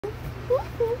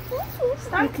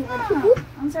Start na.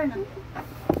 Answer na.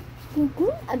 I'm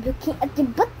looking at your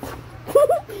butt.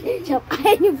 Jump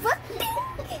on your butt.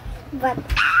 But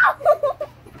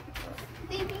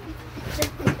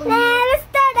let's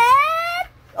start it.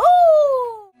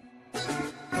 Oh!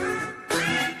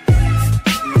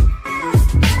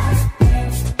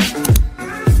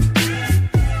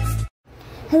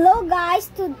 Hello guys.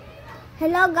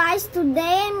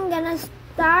 Today I'm gonna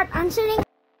start answering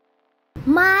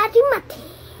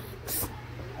mathematics.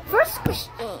 First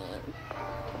question.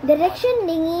 Direction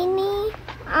dingini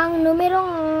ang numero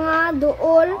nga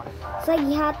duol sa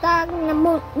gihatag na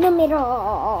numero.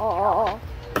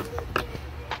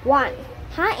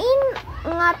 1. Hain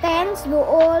nga tens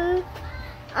duol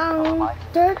ang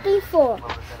 34.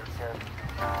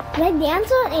 Write the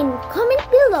answer in comment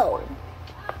below.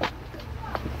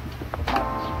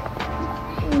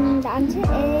 The answer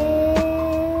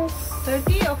is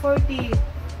 30 or 40?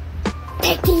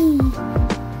 30.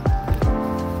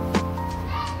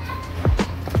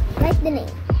 Write the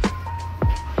name.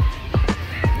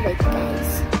 Wait,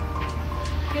 guys.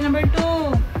 Okay, number 2.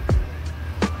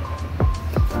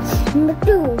 Number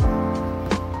 2.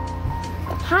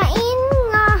 Hain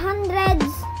nga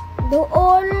hundreds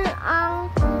duol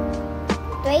ang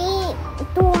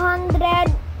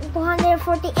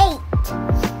 248.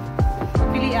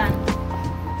 Pilian.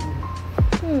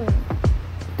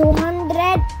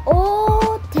 200 o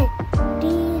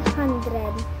 300.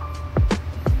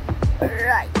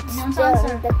 Right. Anong Tell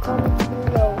answer? in the comments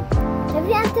below.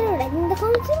 Every answer right in the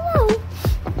comments below.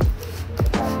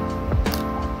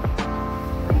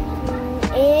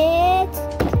 It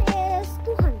is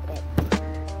 200.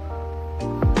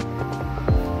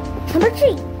 Number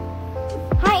 3.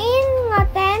 Hain nga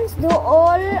tens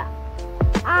duol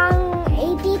ang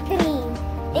 83.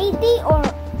 80 or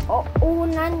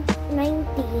 90.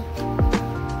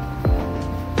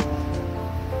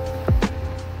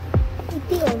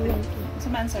 80 or 90.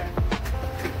 Some answer.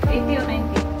 80 or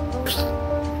 90?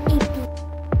 80.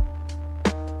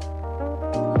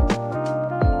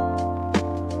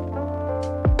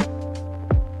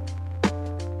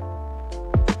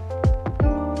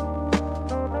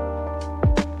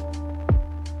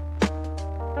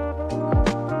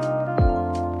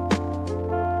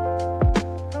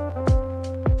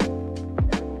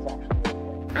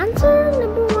 Answer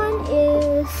number 1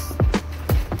 is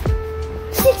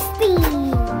 60.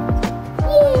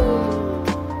 Yay!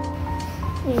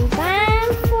 And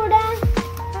time for the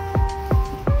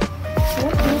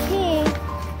okay.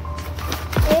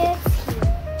 It's here.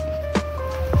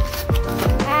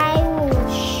 I will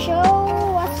show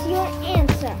what's your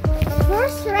answer.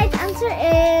 First right answer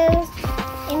is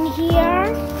in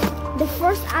here. The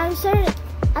first answer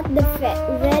at the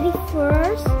very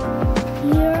first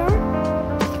here.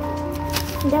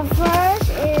 The first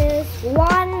is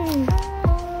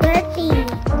 130,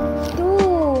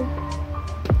 2,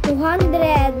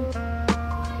 200,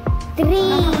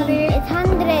 3,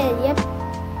 800, yep,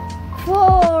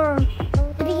 4,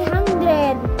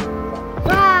 300,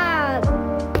 5,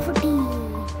 40.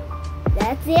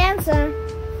 That's the answer.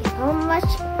 How much?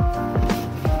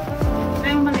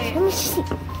 Ay, mali. Let me see.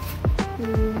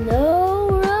 No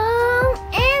wrong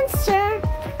answer.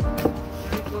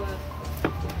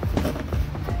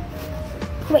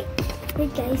 Very good. Wait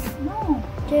guys, No.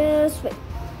 just wait.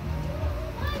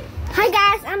 Hi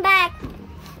guys, I'm back.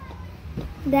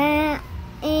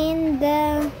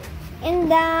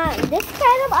 This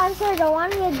kind of answer, the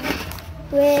one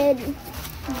with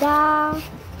the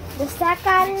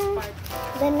second,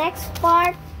 the next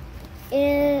part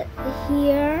is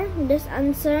here. This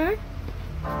answer.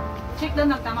 Check doon,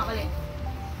 nagtama ko ulit.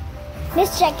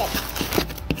 Let's check it.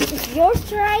 Is yours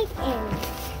right? And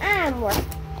I'm right.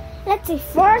 Let's see,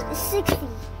 first is 60.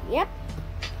 Yep.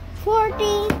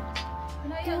 40.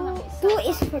 Ano yan? 2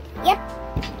 is 40. Yep.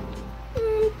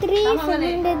 3, Tama,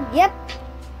 mali. 700. Yep.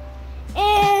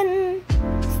 And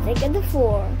stick at the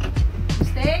 4.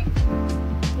 Mistake?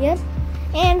 Yep.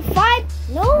 And 5.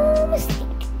 No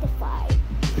mistake at the 5.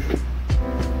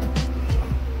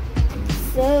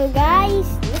 So guys,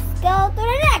 let's go to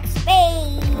the next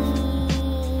page.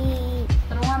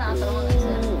 Tarungan na, sir.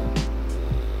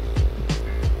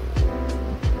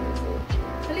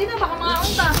 Halina, baka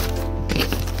makaunta.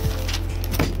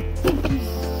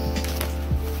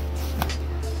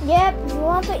 Yep, if you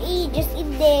want to eat, just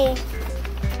eat there.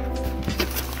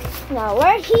 Now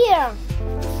we're here.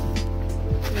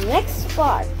 Next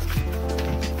part.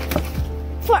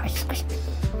 First question.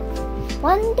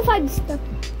 1 to 5 step.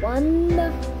 1,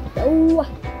 2,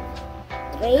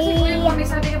 3, Kasi kuya, may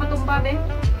sabi ka matumba, be?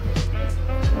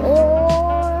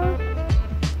 4,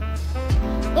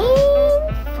 8,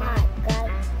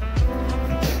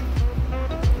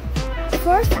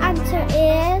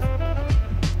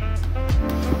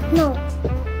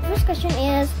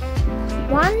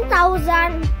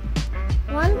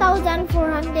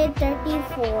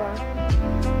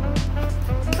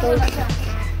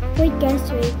 1,434. Wait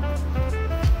guys, wait.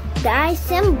 Guys,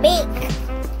 some big.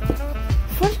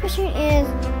 First question is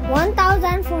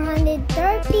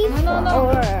 1,434.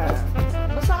 No.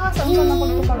 Basta ka sa unsa na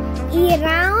pagtubag.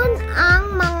 I-round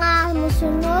ang mga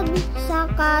musunod sa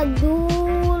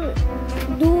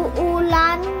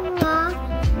duulan nga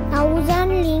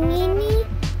 1,000 lingini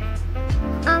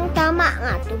ang tama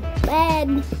nga tubed.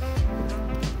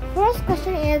 First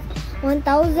question is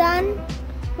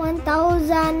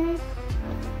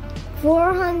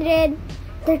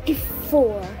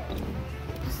 1,434.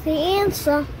 What's the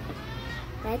answer?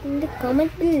 Write in the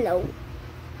comment below.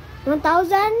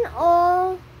 1,000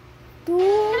 or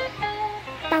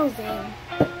 2,000?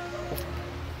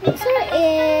 Answer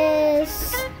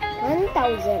is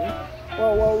 1,000.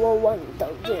 Whoa,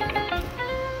 1,000.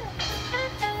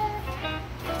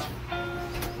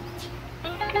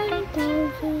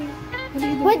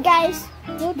 Wait guys,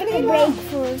 we'll take a break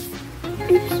first.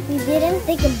 Oops, we didn't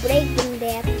take a break in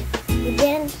that.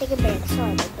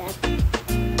 Sorry about that.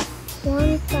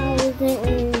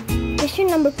 1,000. Question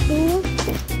number 2.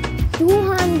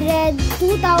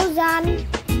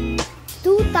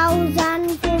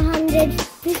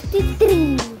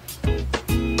 2,453.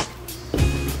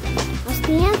 What's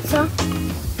the answer?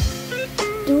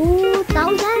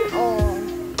 2,000 or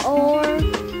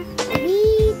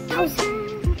 3,000?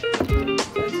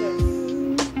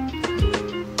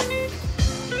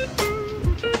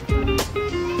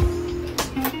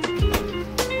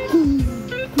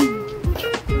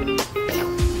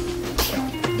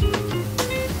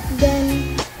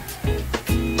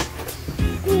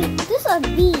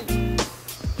 B,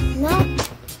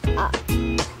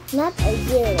 not a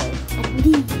zero, a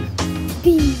D.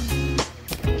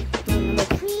 Number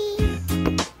 3,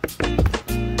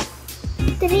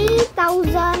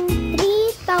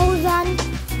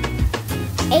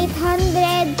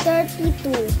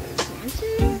 3,832.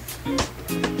 Answer.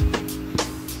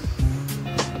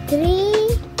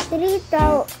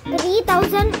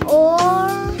 3,000 or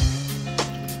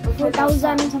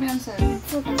 4,000? Sabi answer.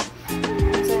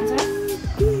 4,000. Answer.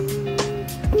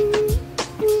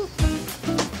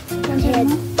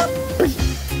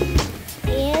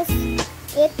 Yes,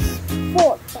 it's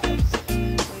 4,000.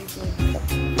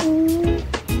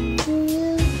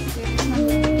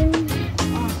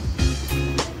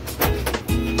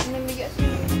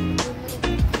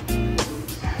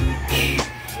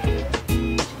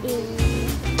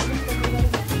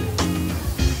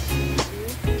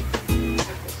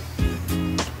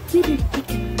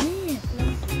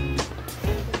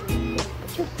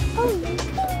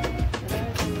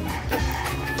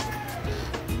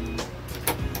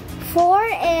 Four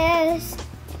is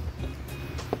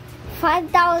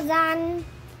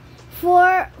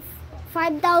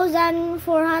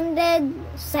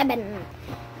 5,407.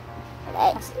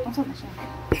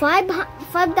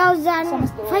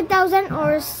 5,000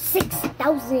 or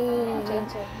 6,000?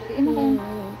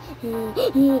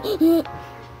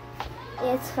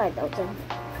 It's 5,000.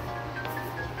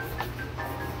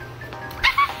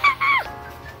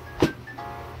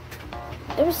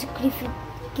 There was a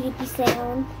creepy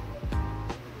sound.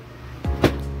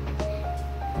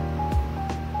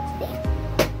 There.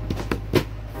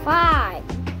 5.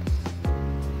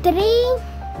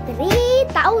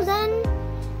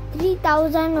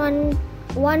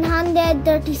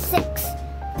 3,136.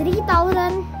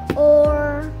 3,000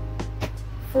 or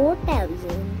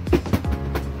 4,000?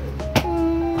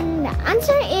 The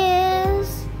answer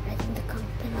is, write in the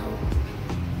comment below,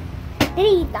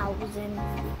 3,000.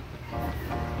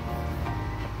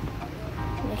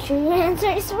 Make sure your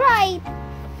answer is right.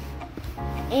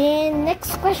 And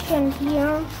next question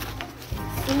here.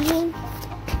 See,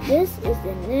 this is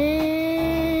the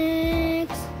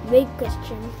next big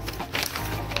question.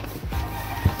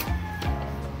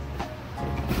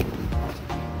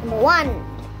 Number 1.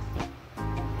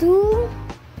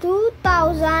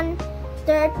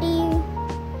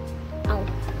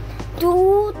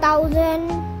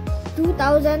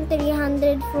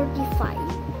 2,345.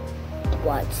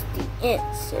 What's the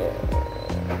answer?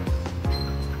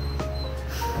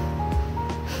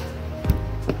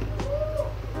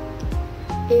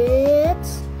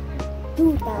 It's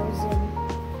 2,000.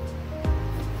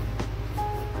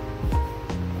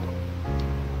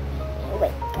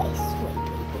 Wait, guys, wait.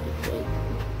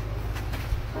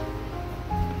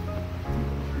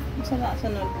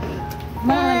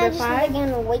 Number 5.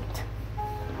 Gonna wait.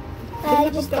 I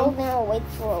just told them I'll wait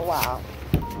for a while.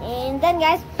 And then,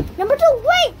 guys, number 2.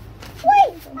 Wait.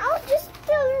 I'll just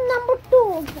tell number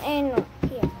 2. And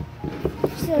here,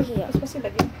 still here.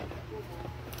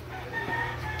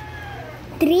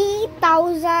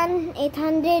 3,894.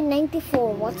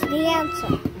 What's the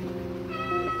answer?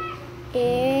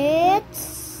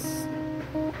 It's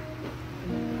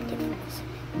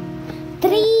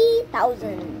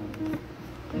 3,000.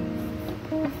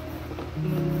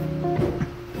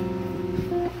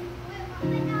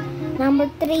 Number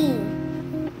 3.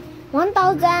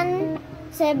 1,000.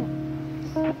 1,000.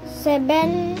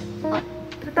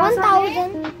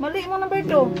 Mali mo number 2.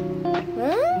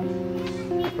 Huh?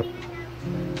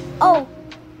 Oh,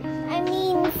 I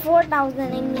mean 4,000.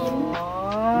 I mean,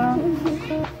 Oh.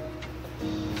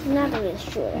 not really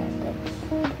sure.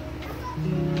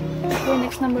 Okay,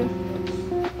 next number.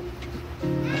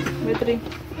 Number 3.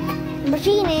 Number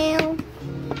 3 now.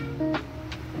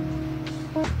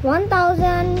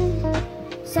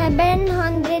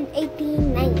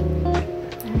 1,789.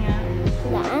 Yeah.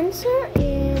 The answer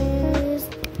is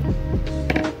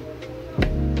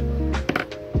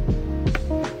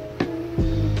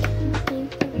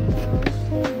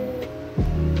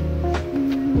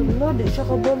Wala, di siya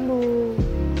kabalo.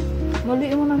 Mali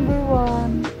mo number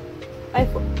 1. Ay,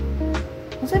 ano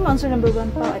sa'yo mo answer number 1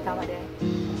 pa? Ay, tama din.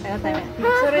 Ay, tama.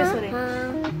 Sorry.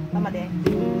 Tama din.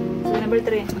 So, number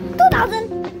 3. 2,000.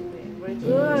 Very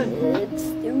good. It's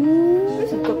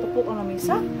Kasi tutupok ang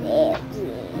lamisa.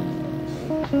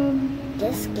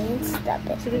 just can't stop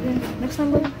it. Sige din. Next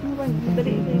number.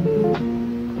 Dali.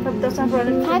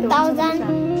 5,452.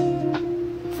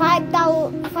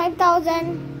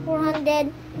 5,452.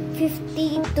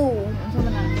 Ano mo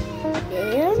na? The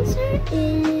answer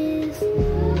is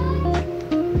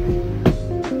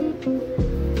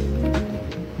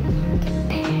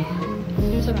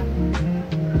Ano na?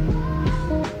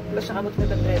 Wala siya kabot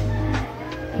 500.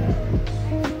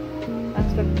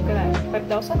 Answer ka na.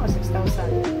 5,000 or 6,000?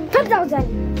 5,000.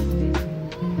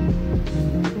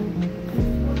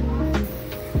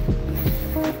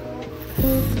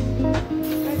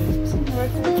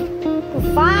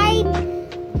 Five,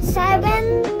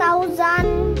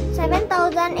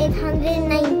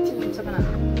 7,890. Saan ka na?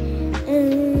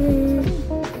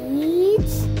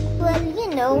 It's, well,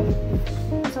 you know,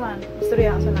 Saan?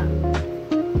 Istorya, saan na?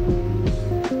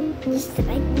 just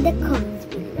write in the comments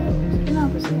below. Sige na,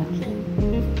 istorya.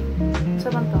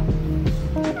 Saan to?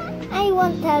 I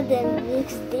won't tell them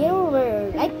next their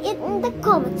word. Write it in the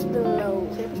comments below.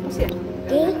 Sige, pas yan.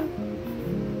 Okay?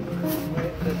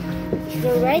 So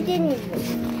write it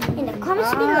in the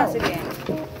comments below. Sige.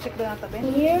 Check doon ang tabi.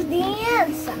 Here's the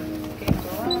answer. Okay,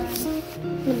 so,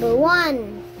 Number 1.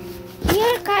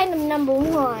 Here, kind of number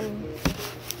 1.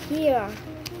 Here.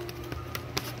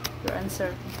 your answer.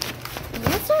 The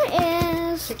answer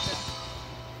is Check doon.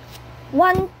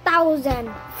 1,000.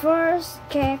 First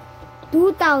check.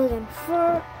 2,000.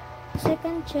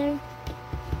 Second check.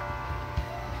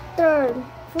 Third.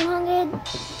 400.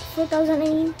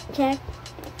 4,008. Check.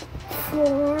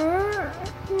 4.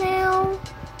 Now.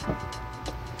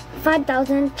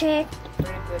 5,000. Check.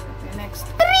 Very good. Okay, next.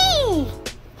 3.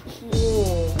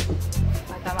 Oh.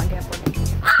 May tama gyapon.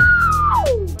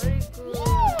 Oh! Very good.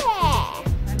 Yeah!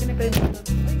 Nabi na kayo dito.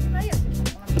 Ay, kinayas.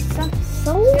 Isa.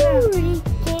 Sorry,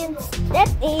 can't step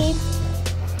it.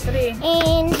 3.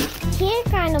 And here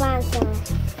kind of answer.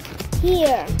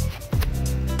 Here.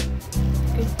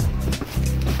 Okay.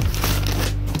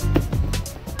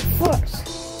 First.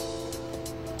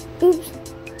 Oops.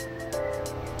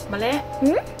 Mali.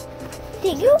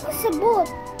 Tigil ko sa boat.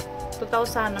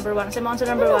 2,000. Number 1. Kasi mo answer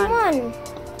number 1.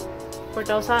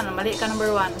 4,000. Mali ka number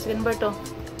 1. Sige, number 2.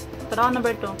 Tara ka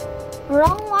number 2.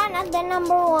 Wrong one at the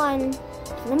number 1.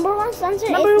 Number 1's answer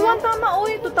Number is 1 not... tama.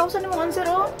 Uy, 2,000 yung answer,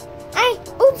 oh. Ay!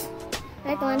 Oops!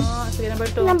 Right one. Sige, number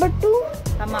 2. Number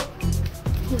 2. Tama.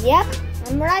 Yep.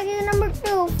 I'm right at the number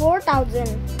 2. 4,000.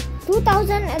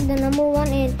 2,000 at the number 1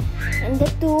 and the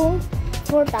 2,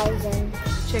 4,000.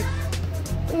 Check.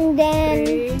 And then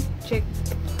 3. Check.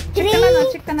 Check 3. ka na.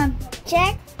 Check ka na.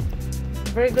 Check.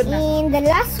 Very good na. And the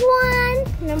last one,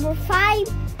 number 5,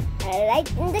 right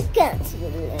in the comments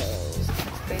below. Next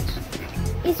page.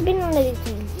 It's been already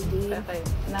 3. Okay.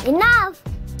 Enough. Enough!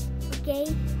 Okay.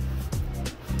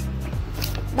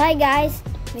 Bye guys.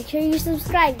 Make sure you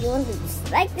subscribe. You want to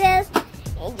just like this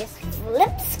and just flip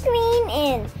the screen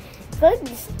and click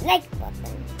this like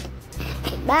button.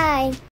 Goodbye.